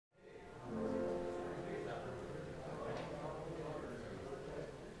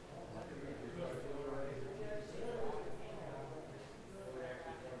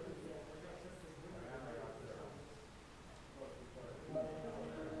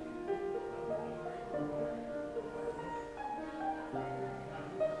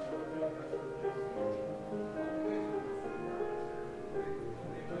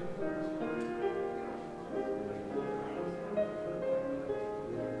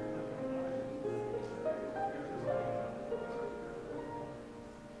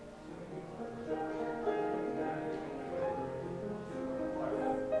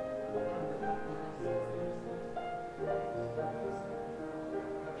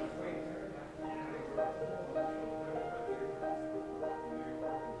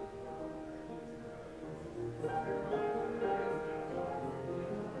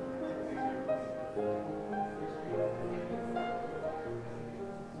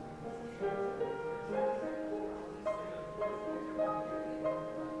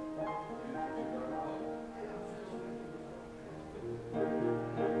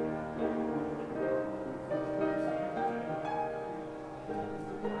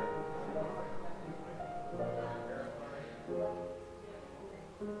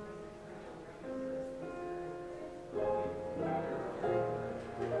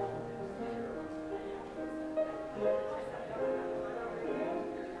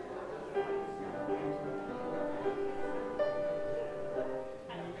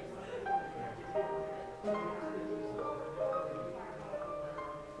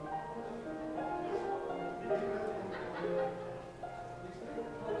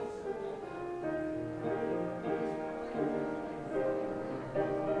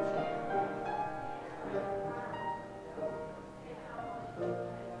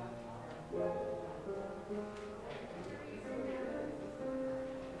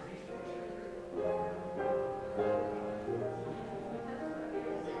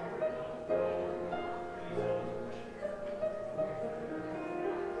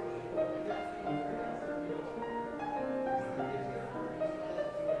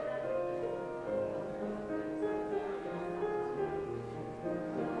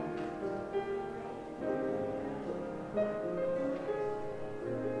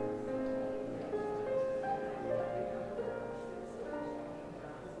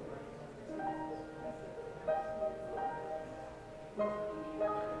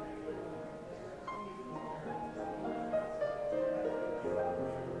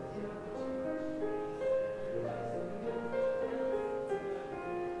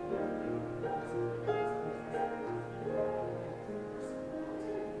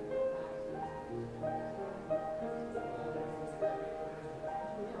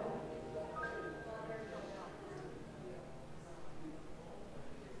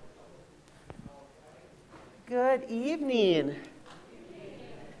Good evening.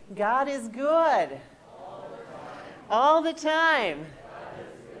 God is good. All the time.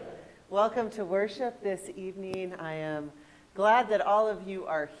 Welcome to worship this evening. I am glad that all of you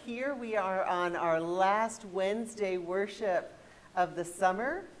are here. We are on our last Wednesday worship of the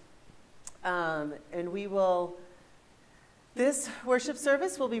summer. This worship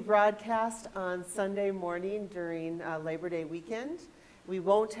service will be broadcast on Sunday morning during Labor Day weekend. We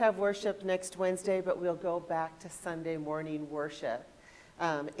won't have worship next Wednesday, but we'll go back to Sunday morning worship.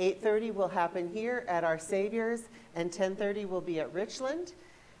 8:30 will happen here at Our Savior's, and 10:30 will be at Richland.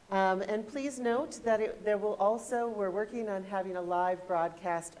 And please note that we're working on having a live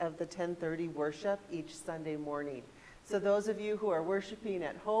broadcast of the 10:30 worship each Sunday morning. So those of you who are worshiping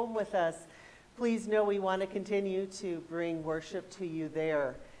at home with us, please know we want to continue to bring worship to you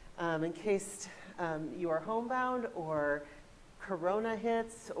there. In case you are homebound or Corona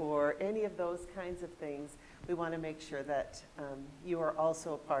hits or any of those kinds of things, we want to make sure that you are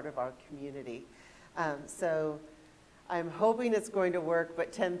also a part of our community. So I'm hoping it's going to work,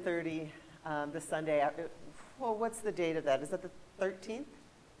 but 10:30 the Sunday after, well, what's the date of that? Is that the 13th?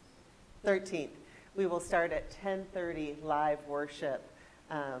 13th. We will start at 10:30 live worship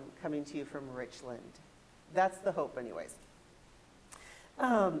coming to you from Richland. That's the hope anyways.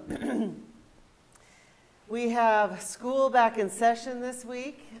 We have school back in session this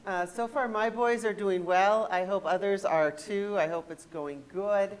week. So far my boys are doing well. I hope others are too. I hope it's going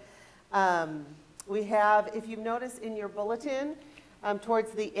good. We have, if you've noticed in your bulletin,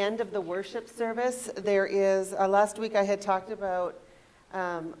 towards the end of the worship service, there is, last week I had talked about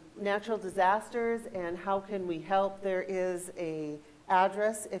natural disasters and how can we help. There is a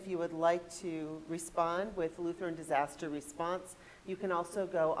address if you would like to respond with Lutheran Disaster Response. You can also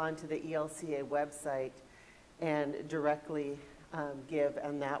go onto the ELCA website and directly give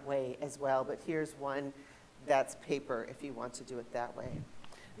in that way as well. But here's one that's paper if you want to do it that way.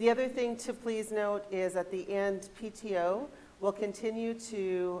 The other thing to please note is at the end, PTO will continue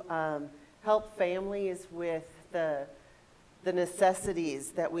to help families with the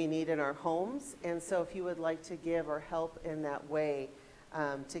necessities that we need in our homes. And so if you would like to give or help in that way,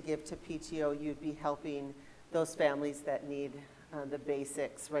 to give to PTO, you'd be helping those families that need the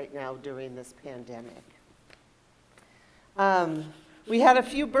basics right now during this pandemic. We had a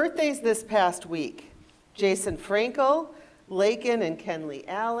few birthdays this past week. Jason Frankel, Lakin and Kinley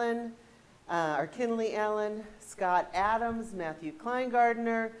Allen, Scott Adams, Matthew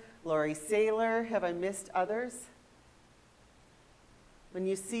Kleingardner, Lori Saylor. Have I missed others? When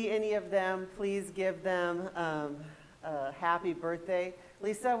you see any of them, please give them a happy birthday.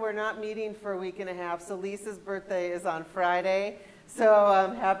 Lisa, we're not meeting for a week and a half, so Lisa's birthday is on Friday.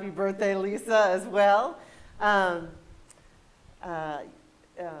 So happy birthday, Lisa, as well.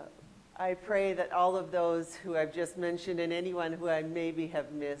 I pray that all of those who I've just mentioned and anyone who I maybe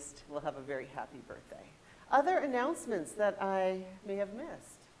have missed will have a very happy birthday. Other announcements that I may have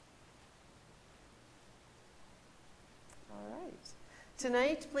missed? All right.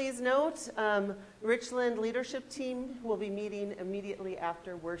 Tonight, please note, Richland leadership team will be meeting immediately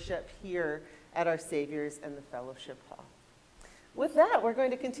after worship here at Our Savior's and the Fellowship Hall. With that, we're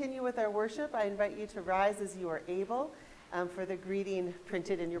going to continue with our worship. I invite you to rise as you are able for the greeting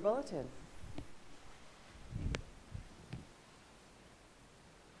printed in your bulletin.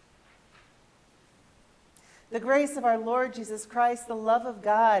 The grace of our Lord Jesus Christ, the love of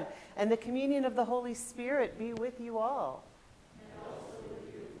God, and the communion of the Holy Spirit be with you all. And also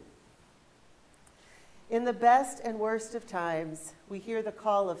with you. In the best and worst of times, we hear the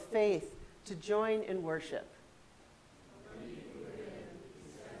call of faith to join in worship.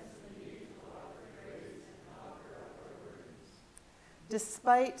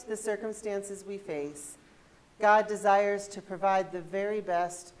 Despite the circumstances we face, God desires to provide the very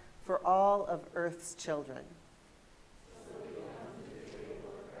best for all of earth's children. So we come to the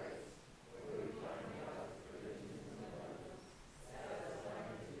table of Christ, where we find God's provisions and abundance,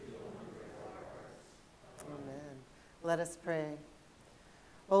 satisfying to the hunger of our hearts. Amen. Let us pray.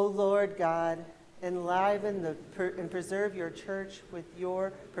 O Lord God, enliven and preserve your church with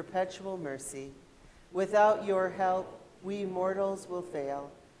your perpetual mercy. Without your help, we mortals will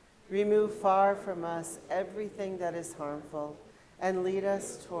fail. Remove far from us everything that is harmful, and lead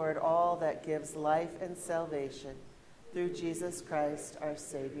us toward all that gives life and salvation. Through Jesus Christ, our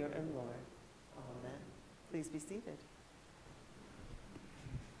Savior and Lord. Amen. Please be seated.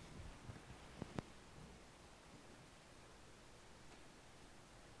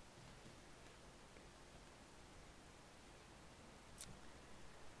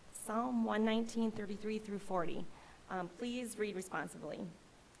 Psalm 119, 33 through 40. Please read responsibly.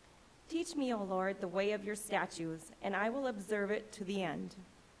 Teach me, O Lord, the way of your statutes, and I will observe it to the end.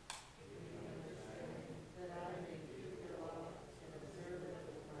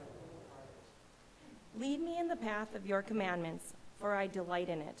 Lead me in the path of your commandments, for I delight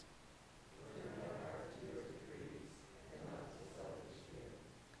in it.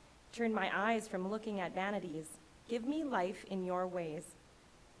 Turn my eyes from looking at vanities. Give me life in your ways.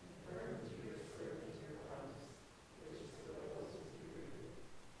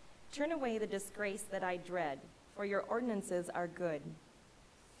 Turn away the disgrace that I dread, for your ordinances are good.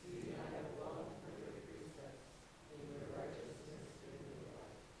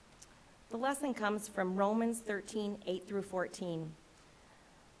 The lesson comes from Romans 13, 8 through 14.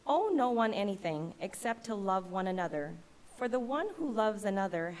 Owe no one anything except to love one another, for the one who loves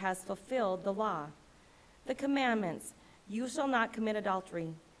another has fulfilled the law. The commandments, you shall not commit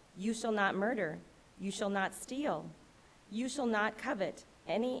adultery, you shall not murder, you shall not steal, you shall not covet,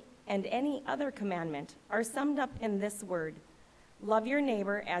 any other commandment are summed up in this word: love your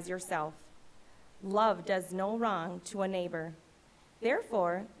neighbor as yourself. Love does no wrong to a neighbor.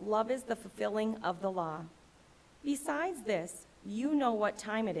 Therefore, love is the fulfilling of the law. Besides this, you know what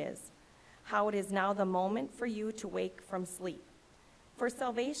time it is, how it is now the moment for you to wake from sleep. For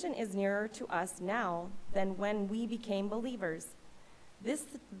salvation is nearer to us now than when we became believers.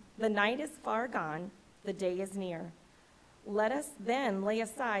 The night is far gone, the day is near. Let us then lay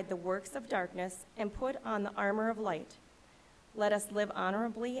aside the works of darkness and put on the armor of light. Let us live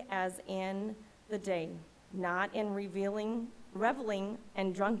honorably as in the day, not in reveling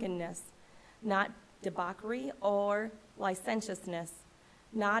and drunkenness, not debauchery or licentiousness,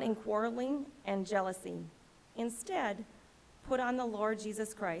 not in quarreling and jealousy. Instead, put on the Lord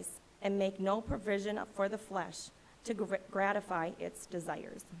Jesus Christ and make no provision for the flesh to gratify its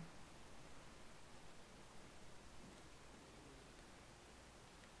desires.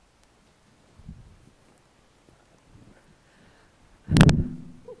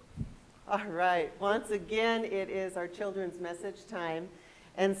 All right, once again, it is our children's message time.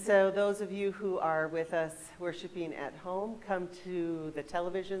 And so those of you who are with us worshiping at home, come to the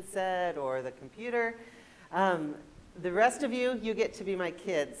television set or the computer. The rest of you, you get to be my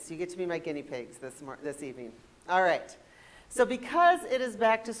kids. You get to be my guinea pigs this evening. All right, so because it is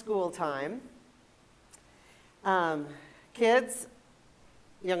back to school time, kids,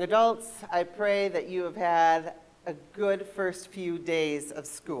 young adults, I pray that you have had a good first few days of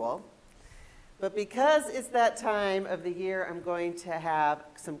school. But because it's that time of the year, I'm going to have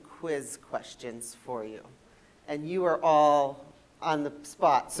some quiz questions for you. And you are all on the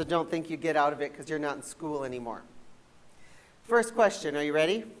spot, so don't think you get out of it because you're not in school anymore. First question, are you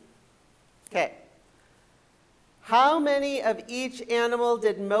ready? Okay. How many of each animal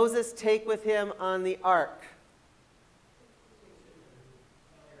did Moses take with him on the ark?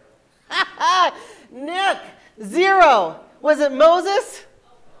 Nick, 0. Was it Moses?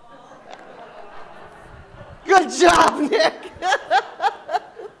 Good job, Nick.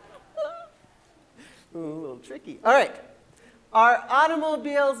 Ooh, a little tricky. All right. Are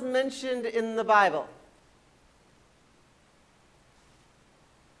automobiles mentioned in the Bible?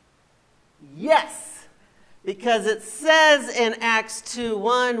 Yes, because it says in Acts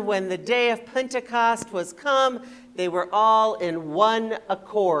 2:1, when the day of Pentecost was come, they were all in one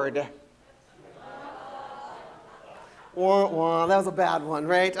accord. Wah, wah. That was a bad one,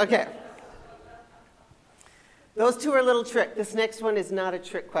 right? Okay. Those two are a little trick. This next one is not a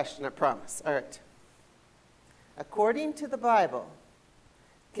trick question, I promise. All right. According to the Bible,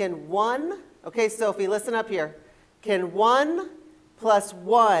 can 1, okay, Sophie, listen up here. Can 1 plus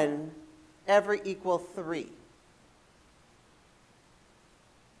 1 ever equal 3?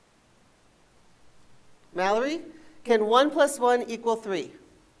 Mallory, can 1 plus 1 equal 3?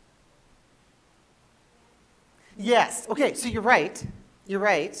 Yes. Okay, so you're right. You're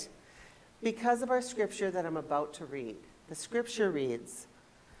right. Because of our scripture that I'm about to read. The scripture reads,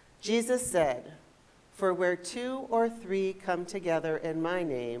 Jesus said, "For where 2 or 3 come together in my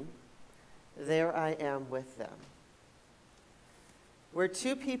name, there I am with them." Where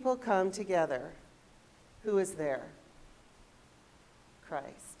 2 people come together, who is there?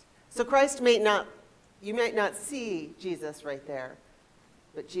 Christ. So Christ you might not see Jesus right there,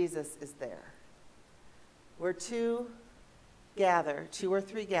 but Jesus is there. Where 2 or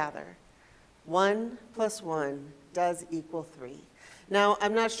 3 gather, 1 plus 1 does equal 3. Now,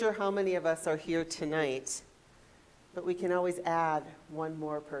 I'm not sure how many of us are here tonight, but we can always add one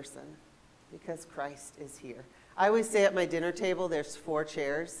more person because Christ is here. I always say at my dinner table, there's 4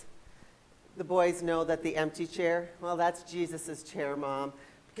 chairs. The boys know that the empty chair, well, that's Jesus' chair, Mom,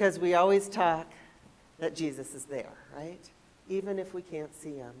 because we always talk that Jesus is there, right? Even if we can't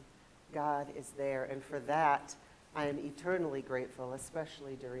see him, God is there. And for that, I am eternally grateful,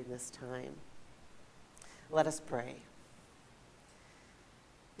 especially during this time. Let us pray.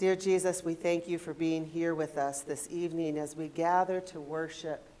 Dear Jesus, we thank you for being here with us this evening as we gather to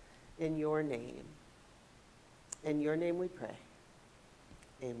worship in your name. In your name we pray.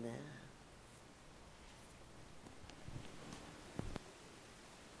 Amen.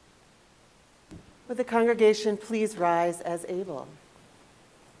 Would the congregation please rise as able?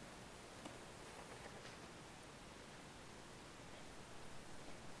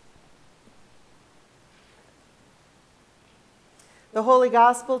 The Holy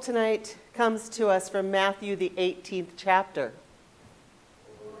Gospel tonight comes to us from Matthew, the 18th chapter.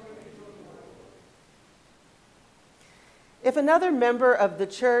 If another member of the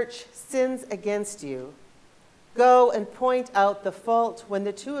church sins against you, go and point out the fault when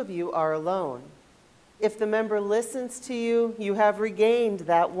the two of you are alone. If the member listens to you, you have regained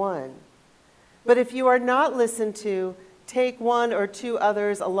that one. But if you are not listened to, take one or two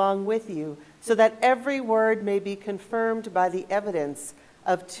others along with you, so that every word may be confirmed by the evidence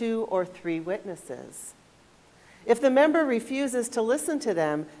of 2 or 3 witnesses. If the member refuses to listen to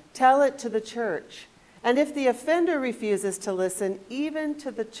them, tell it to the church. And if the offender refuses to listen even to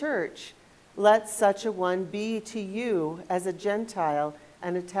the church, let such a one be to you as a Gentile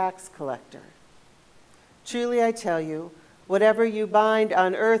and a tax collector. Truly I tell you, whatever you bind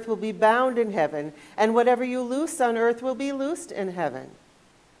on earth will be bound in heaven, and whatever you loose on earth will be loosed in heaven.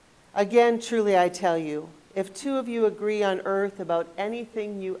 Again, truly I tell you, if 2 of you agree on earth about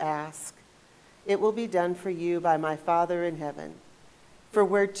anything you ask, it will be done for you by my Father in heaven. For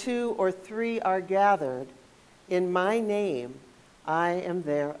where 2 or 3 are gathered in my name, I am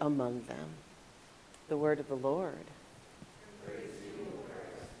there among them. The word of the Lord. Praise you,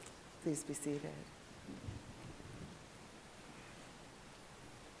 Lord. Please be seated.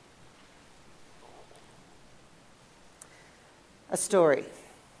 A story.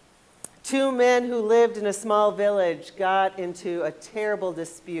 2 men who lived in a small village got into a terrible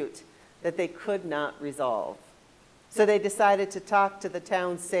dispute that they could not resolve. So they decided to talk to the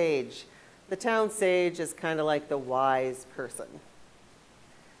town sage. The town sage is kind of like the wise person.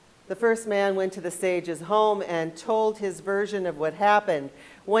 The first man went to the sage's home and told his version of what happened.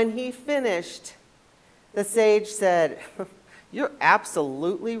 When he finished, the sage said, "You're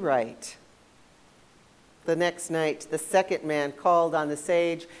absolutely right." The next night, the second man called on the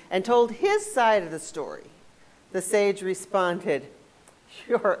sage and told his side of the story. The sage responded,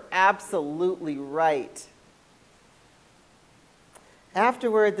 "You're absolutely right."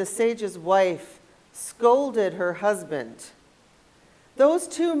 Afterward, the sage's wife scolded her husband. Those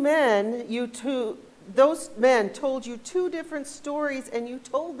men told you 2 different stories, and you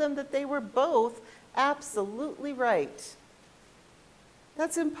told them that they were both absolutely right.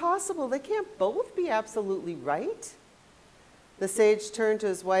 That's impossible. They can't both be absolutely right. The sage turned to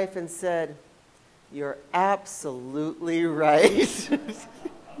his wife and said, "You're absolutely right."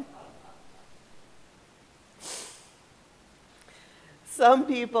 Some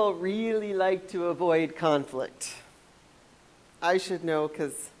people really like to avoid conflict. I should know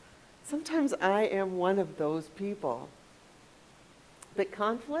because sometimes I am one of those people. But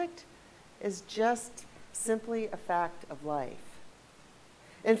conflict is just simply a fact of life.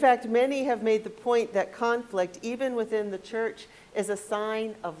 In fact, many have made the point that conflict, even within the church, is a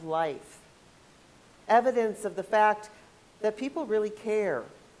sign of life. Evidence of the fact that people really care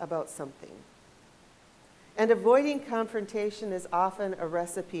about something. And avoiding confrontation is often a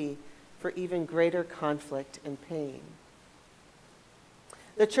recipe for even greater conflict and pain.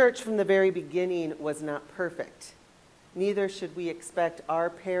 The church from the very beginning was not perfect. Neither should we expect our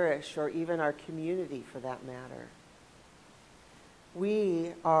parish or even our community for that matter.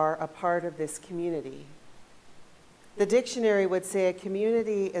 We are a part of this community. The dictionary would say a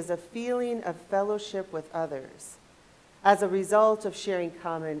community is a feeling of fellowship with others as a result of sharing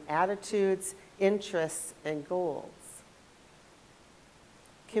common attitudes, interests, and goals.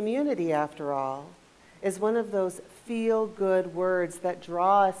 Community, after all, is one of those feel-good words that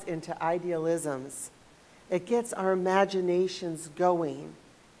draw us into idealisms. It gets our imaginations going.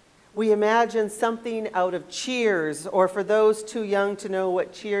 We imagine something out of Cheers, or for those too young to know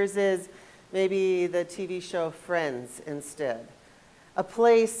what Cheers is, maybe the TV show Friends instead. A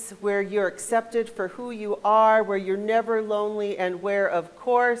place where you're accepted for who you are, where you're never lonely, and where, of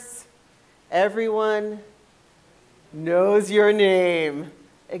course, everyone knows your name.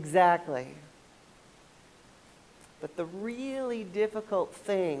 Exactly. But the really difficult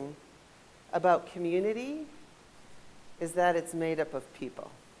thing about community is that it's made up of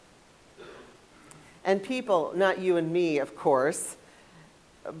people. And people, not you and me, of course,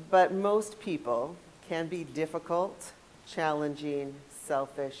 but most people can be difficult, challenging,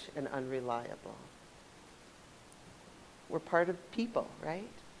 selfish, and unreliable. We're part of people, right?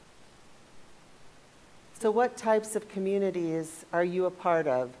 So what types of communities are you a part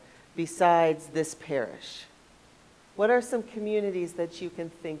of besides this parish? What are some communities that you can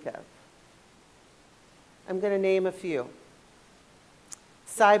think of? I'm going to name a few.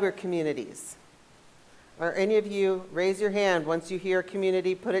 Cyber communities. Are any of you, raise your hand once you hear a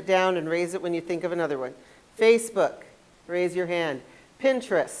community, put it down and raise it when you think of another one. Facebook, raise your hand.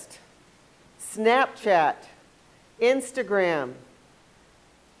 Pinterest, Snapchat, Instagram.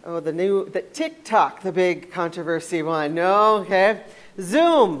 Oh, the TikTok, the big controversy one. No, okay.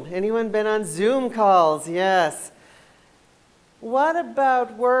 Zoom. Anyone been on Zoom calls? Yes. What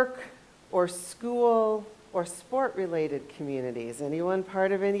about work or school or sport-related communities? Anyone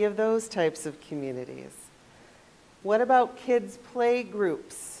part of any of those types of communities? What about kids' play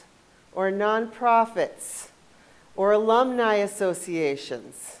groups or nonprofits or alumni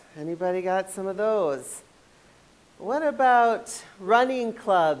associations? Anybody got some of those? What about running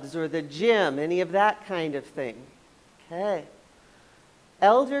clubs or the gym, any of that kind of thing? Okay.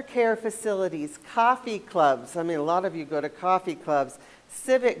 Elder care facilities, coffee clubs. I mean, a lot of you go to coffee clubs,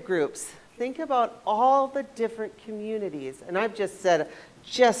 civic groups. Think about all the different communities, and I've just said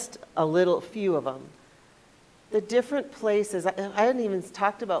just a little few of them. The different places, I hadn't even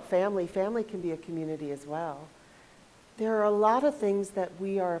talked about family. Family can be a community as well. There are a lot of things that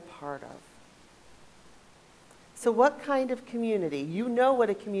we are a part of. So what kind of community? You know what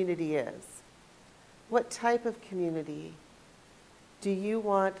a community is. What type of community do you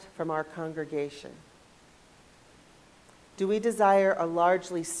want from our congregation? Do we desire a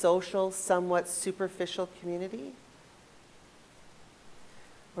largely social, somewhat superficial community?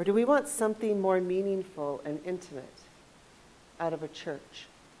 Or do we want something more meaningful and intimate out of a church?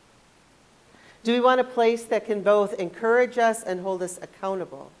 Do we want a place that can both encourage us and hold us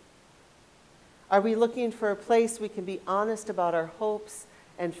accountable? Are we looking for a place we can be honest about our hopes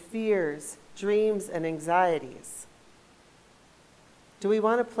and fears, dreams and anxieties? Do we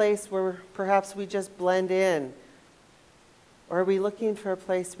want a place where perhaps we just blend in? Or are we looking for a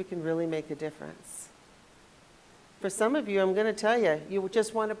place we can really make a difference? For some of you, I'm going to tell you, you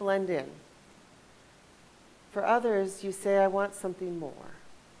just want to blend in. For others, you say, I want something more.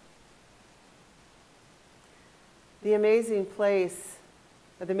 The amazing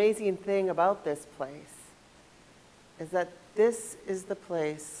thing about this place is that this is the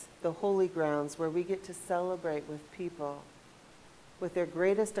place, the holy grounds, where we get to celebrate with people with their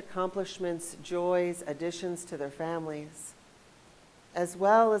greatest accomplishments, joys, additions to their families, as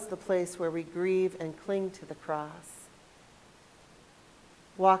well as the place where we grieve and cling to the cross,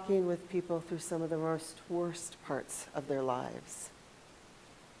 walking with people through some of the worst parts of their lives.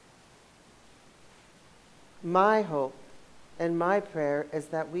 My hope and my prayer is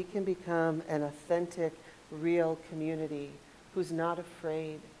that we can become an authentic, real community who's not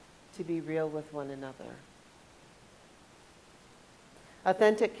afraid to be real with one another.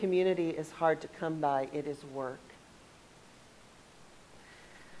 Authentic community is hard to come by. It is work.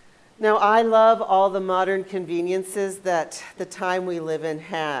 Now, I love all the modern conveniences that the time we live in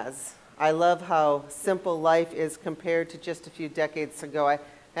has. I love how simple life is compared to just a few decades ago. I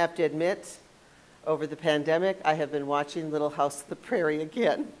have to admit, over the pandemic, I have been watching Little House on the Prairie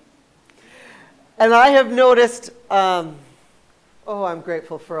again. And I have noticed, I'm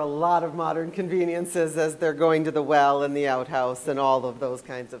grateful for a lot of modern conveniences as they're going to the well and the outhouse and all of those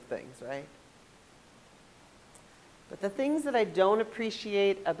kinds of things, right? But the things that I don't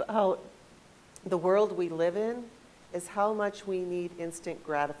appreciate about the world we live in is how much we need instant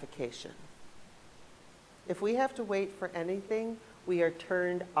gratification. If we have to wait for anything, we are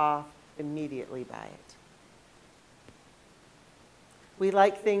turned off immediately by it. We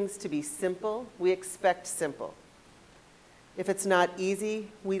like things to be simple. We expect simple. If it's not easy,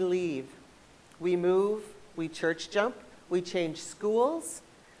 we leave. We move, we church jump, we change schools,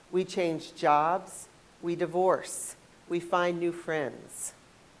 we change jobs, we divorce, we find new friends.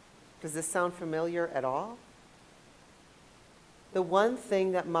 Does this sound familiar at all? The one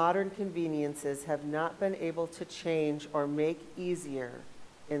thing that modern conveniences have not been able to change or make easier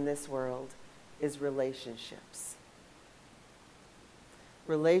in this world is relationships.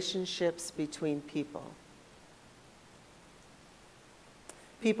 Relationships between people.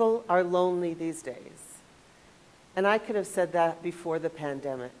 People are lonely these days. And I could have said that before the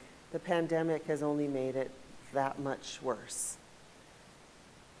pandemic. The pandemic has only made it that much worse.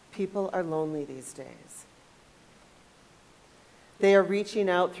 People are lonely these days. They are reaching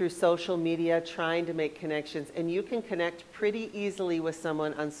out through social media, trying to make connections, and you can connect pretty easily with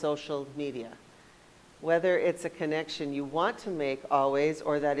someone on social media. Whether it's a connection you want to make always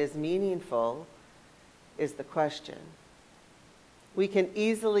or that is meaningful is the question. We can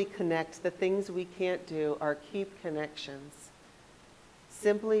easily connect. The things we can't do are keep connections,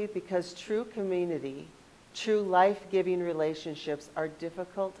 simply because true community, true life-giving relationships are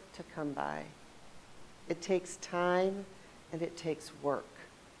difficult to come by. It takes time and it takes work.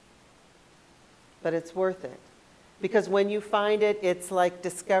 But it's worth it. Because when you find it, it's like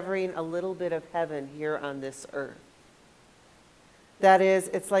discovering a little bit of heaven here on this earth. That is,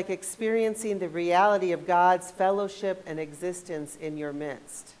 it's like experiencing the reality of God's fellowship and existence in your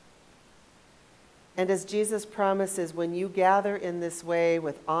midst. And as Jesus promises, when you gather in this way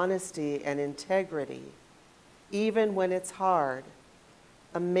with honesty and integrity, even when it's hard,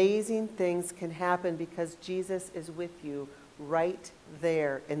 amazing things can happen because Jesus is with you right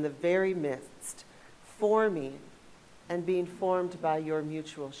there in the very midst, forming and being formed by your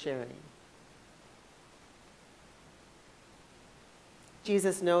mutual sharing.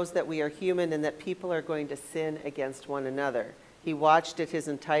 Jesus knows that we are human and that people are going to sin against one another. He watched it his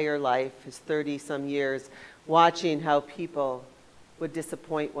entire life, his 30-some years, watching how people would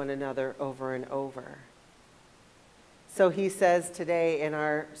disappoint one another over and over. So he says today in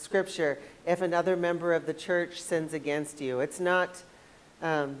our scripture, if another member of the church sins against you, it's not,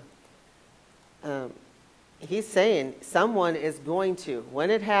 he's saying someone is going to, when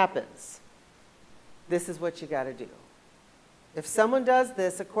it happens, this is what you got to do. If someone does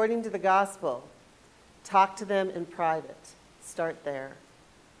this according to the gospel, talk to them in private. Start there.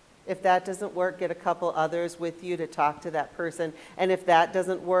 If that doesn't work, get a couple others with you to talk to that person. And if that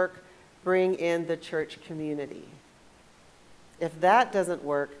doesn't work, bring in the church community. If that doesn't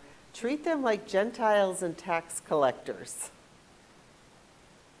work, treat them like Gentiles and tax collectors.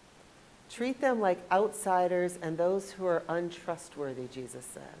 Treat them like outsiders and those who are untrustworthy, Jesus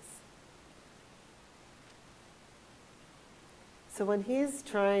says. So when he's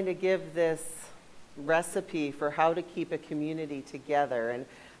trying to give this recipe for how to keep a community together and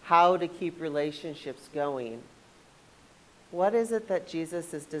how to keep relationships going, what is it that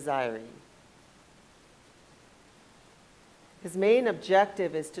Jesus is desiring? His main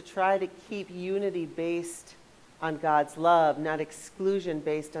objective is to try to keep unity based on God's love, not exclusion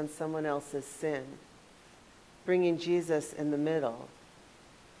based on someone else's sin. Bringing Jesus in the middle.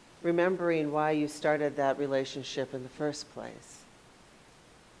 Remembering why you started that relationship in the first place.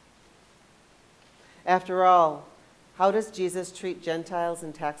 After all, how does Jesus treat Gentiles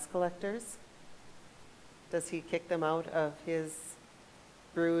and tax collectors? Does he kick them out of his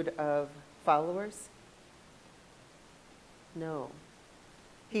brood of followers? No.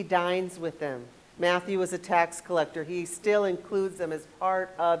 He dines with them. Matthew was a tax collector. He still includes them as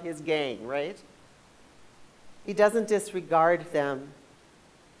part of his gang, right? He doesn't disregard them.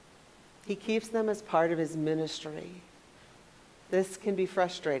 He keeps them as part of his ministry. This can be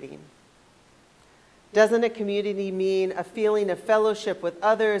frustrating. Doesn't a community mean a feeling of fellowship with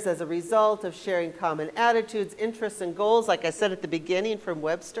others as a result of sharing common attitudes, interests, and goals, like I said at the beginning from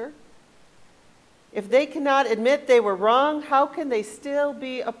Webster? If they cannot admit they were wrong, how can they still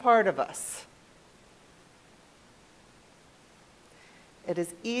be a part of us? It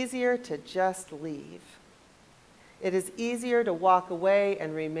is easier to just leave. It is easier to walk away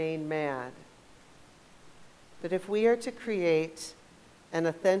and remain mad. But if we are to create an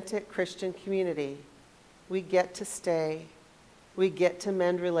authentic Christian community, we get to stay, we get to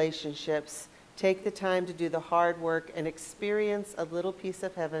mend relationships, take the time to do the hard work, and experience a little piece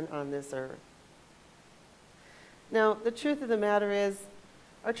of heaven on this earth. Now, the truth of the matter is,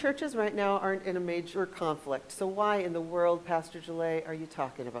 our churches right now aren't in a major conflict, so why in the world, Pastor Gillet, are you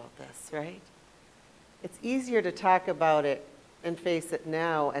talking about this, right? It's easier to talk about it and face it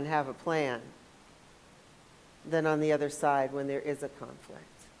now and have a plan than on the other side when there is a conflict.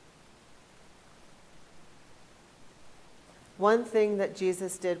 One thing that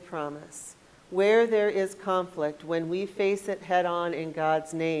Jesus did promise, where there is conflict, when we face it head on in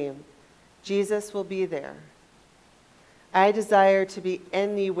God's name, Jesus will be there. I desire to be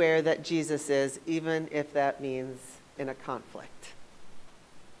anywhere that Jesus is, even if that means in a conflict.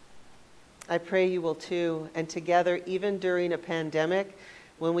 I pray you will too, and together, even during a pandemic,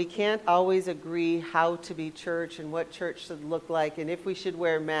 when we can't always agree how to be church and what church should look like and if we should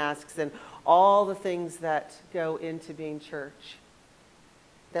wear masks and all the things that go into being church,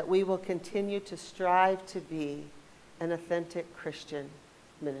 that we will continue to strive to be an authentic Christian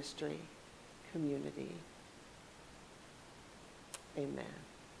ministry, community. Amen.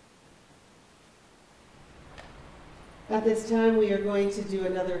 At this time, we are going to do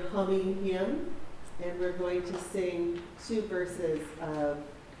another humming hymn, and we're going to sing two verses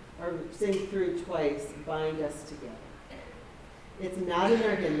or sing through twice, Bind Us Together. It's not in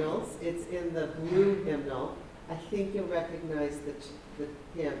our hymnals, it's in the blue hymnal. I think you'll recognize the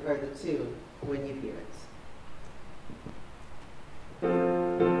hymn or the tune when you hear it.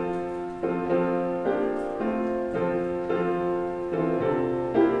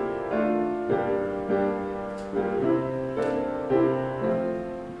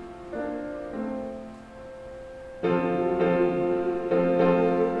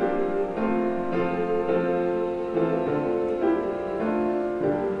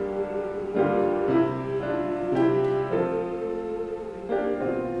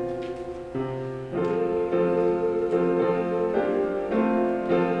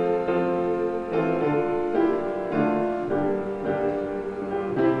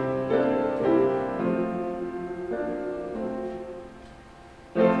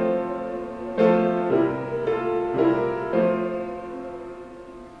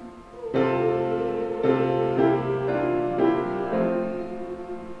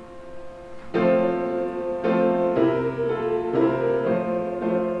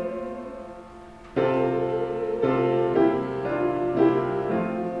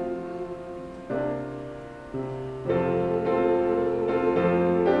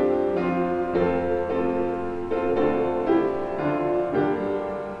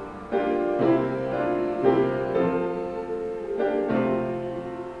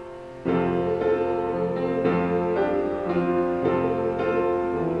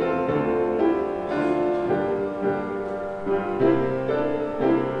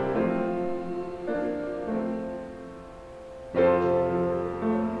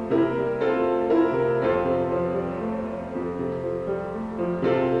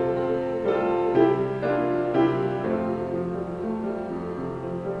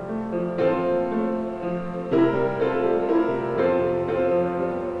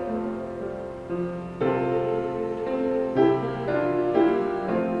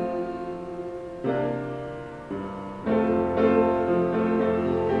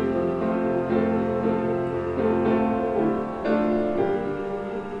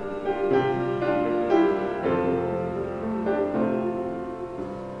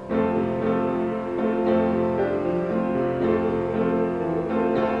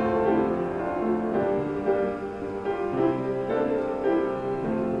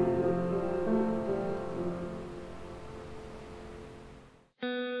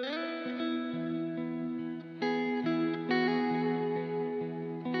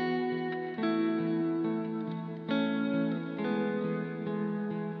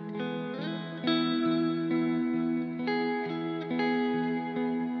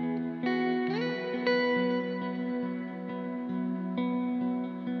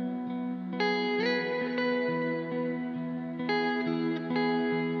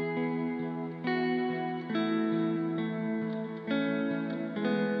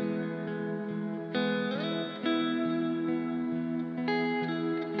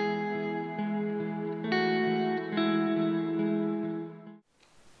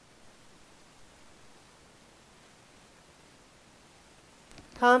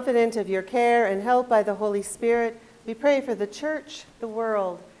 Confident of your care and help by the Holy Spirit, we pray for the church, the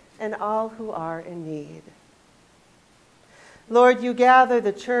world, and all who are in need. Lord, you gather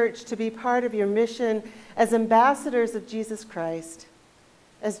the church to be part of your mission as ambassadors of Jesus Christ.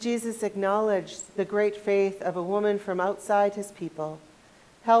 As Jesus acknowledged the great faith of a woman from outside his people,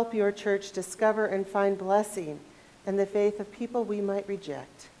 help your church discover and find blessing in the faith of people we might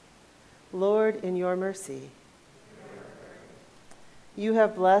reject. Lord, in your mercy, you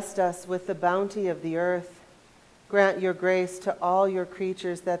have blessed us with the bounty of the earth. Grant your grace to all your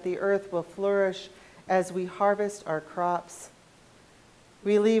creatures that the earth will flourish as we harvest our crops.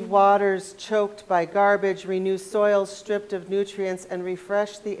 Relieve waters choked by garbage, renew soils stripped of nutrients, and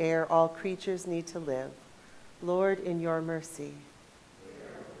refresh the air all creatures need to live. Lord, in your mercy.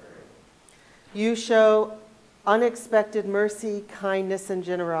 You show unexpected mercy, kindness, and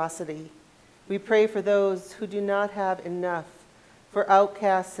generosity. We pray for those who do not have enough, for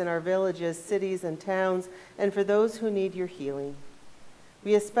outcasts in our villages, cities, and towns, and for those who need your healing.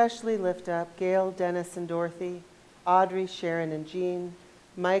 We especially lift up Gail, Dennis, and Dorothy, Audrey, Sharon, and Jean,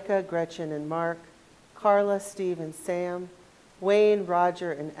 Micah, Gretchen, and Mark, Carla, Steve, and Sam, Wayne,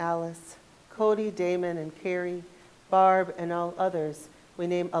 Roger, and Alice, Cody, Damon, and Carrie, Barb, and all others we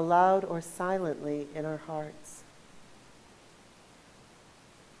name aloud or silently in our hearts.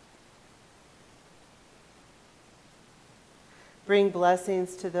 Bring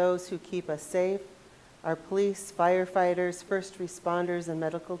blessings to those who keep us safe, our police, firefighters, first responders, and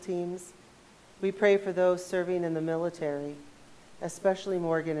medical teams. We pray for those serving in the military, especially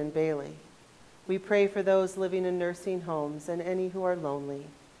Morgan and Bailey. We pray for those living in nursing homes and any who are lonely.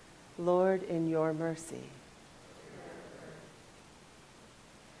 Lord, in your mercy.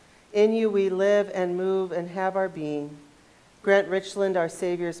 In you we live and move and have our being. Grant Richland, our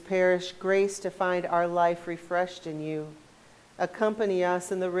Savior's parish, grace to find our life refreshed in you. Accompany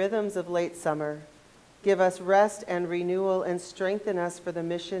us in the rhythms of late summer. Give us rest and renewal and strengthen us for the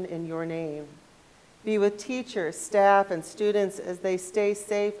mission in your name. Be with teachers, staff, and students as they stay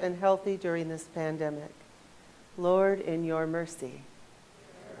safe and healthy during this pandemic. Lord, in your mercy.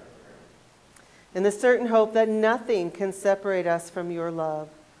 In the certain hope that nothing can separate us from your love,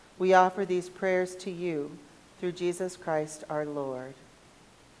 we offer these prayers to you through Jesus Christ our Lord.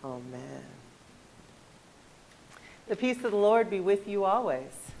 Amen. The peace of the Lord be with you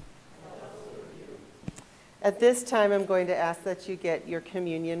always. At this time, I'm going to ask that you get your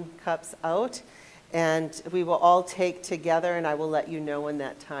communion cups out, and we will all take together, and I will let you know when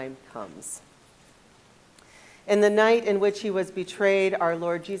that time comes. In the night in which he was betrayed, our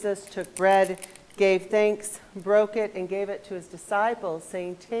Lord Jesus took bread, gave thanks, broke it, and gave it to his disciples,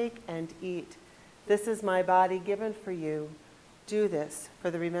 saying, "Take and eat. This is my body given for you. Do this for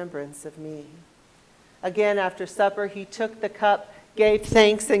the remembrance of me." Again, after supper, he took the cup, gave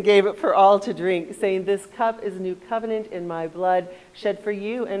thanks, and gave it for all to drink, saying, "This cup is a new covenant in my blood, shed for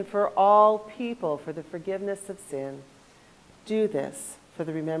you and for all people for the forgiveness of sin. Do this for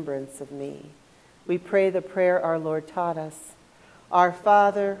the remembrance of me." We pray the prayer our Lord taught us. Our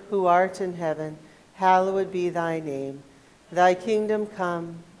Father, who art in heaven, hallowed be thy name. Thy kingdom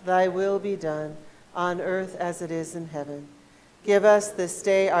come, thy will be done, on earth as it is in heaven. Give us this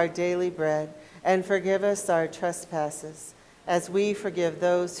day our daily bread, and forgive us our trespasses, as we forgive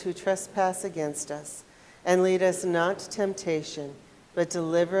those who trespass against us. And lead us not to temptation, but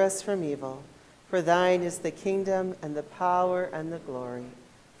deliver us from evil. For thine is the kingdom and the power and the glory,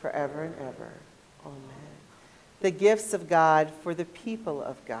 forever and ever. Amen. The gifts of God for the people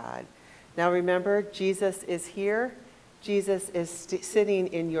of God. Now remember, Jesus is here. Jesus is sitting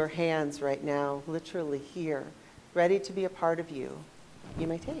in your hands right now, literally here, ready to be a part of you. You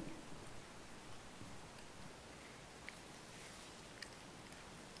may take.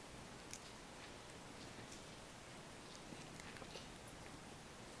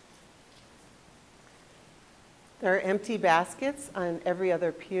 There are empty baskets on every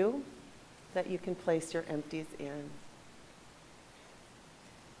other pew that you can place your empties in.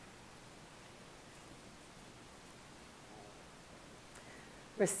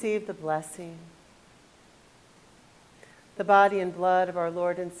 Receive the blessing. The body and blood of our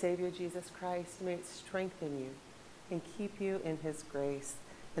Lord and Savior Jesus Christ, may it strengthen you and keep you in his grace.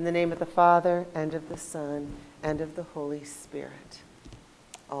 In the name of the Father, and of the Son, and of the Holy Spirit.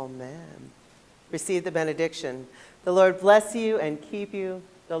 Amen. Receive the benediction. The Lord bless you and keep you.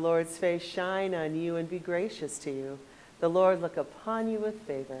 The Lord's face shine on you and be gracious to you. The Lord look upon you with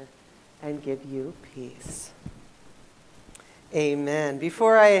favor and give you peace. Amen.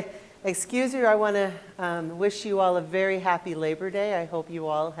 Before I excuse you, I want to wish you all a very happy Labor Day. I hope you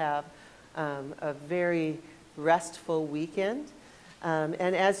all have a very restful weekend.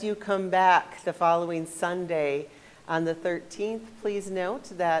 And as you come back the following Sunday, on the 13th, please note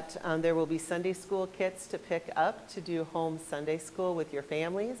that there will be Sunday school kits to pick up to do home Sunday school with your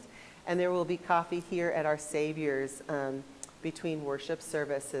families. And there will be coffee here at our Savior's between worship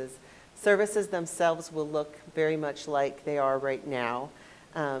services. Services themselves will look very much like they are right now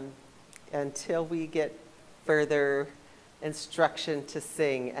until we get further instruction to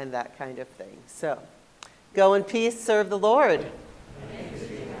sing and that kind of thing. So go in peace, serve the Lord. Thanks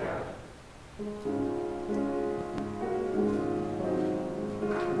be to God.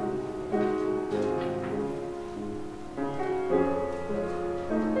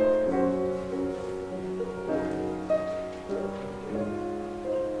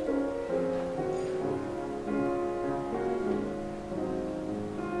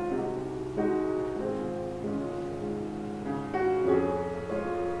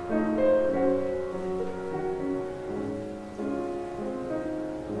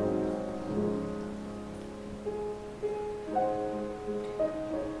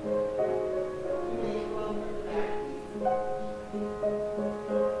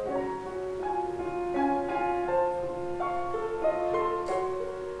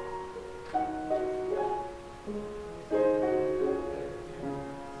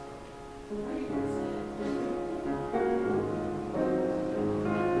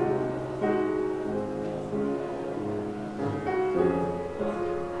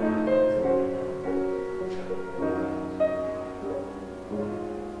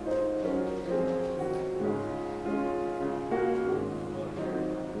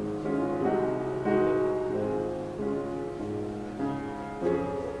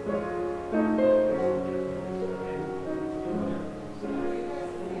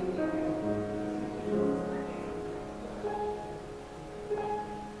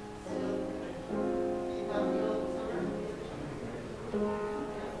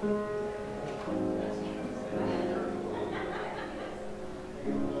 Amen.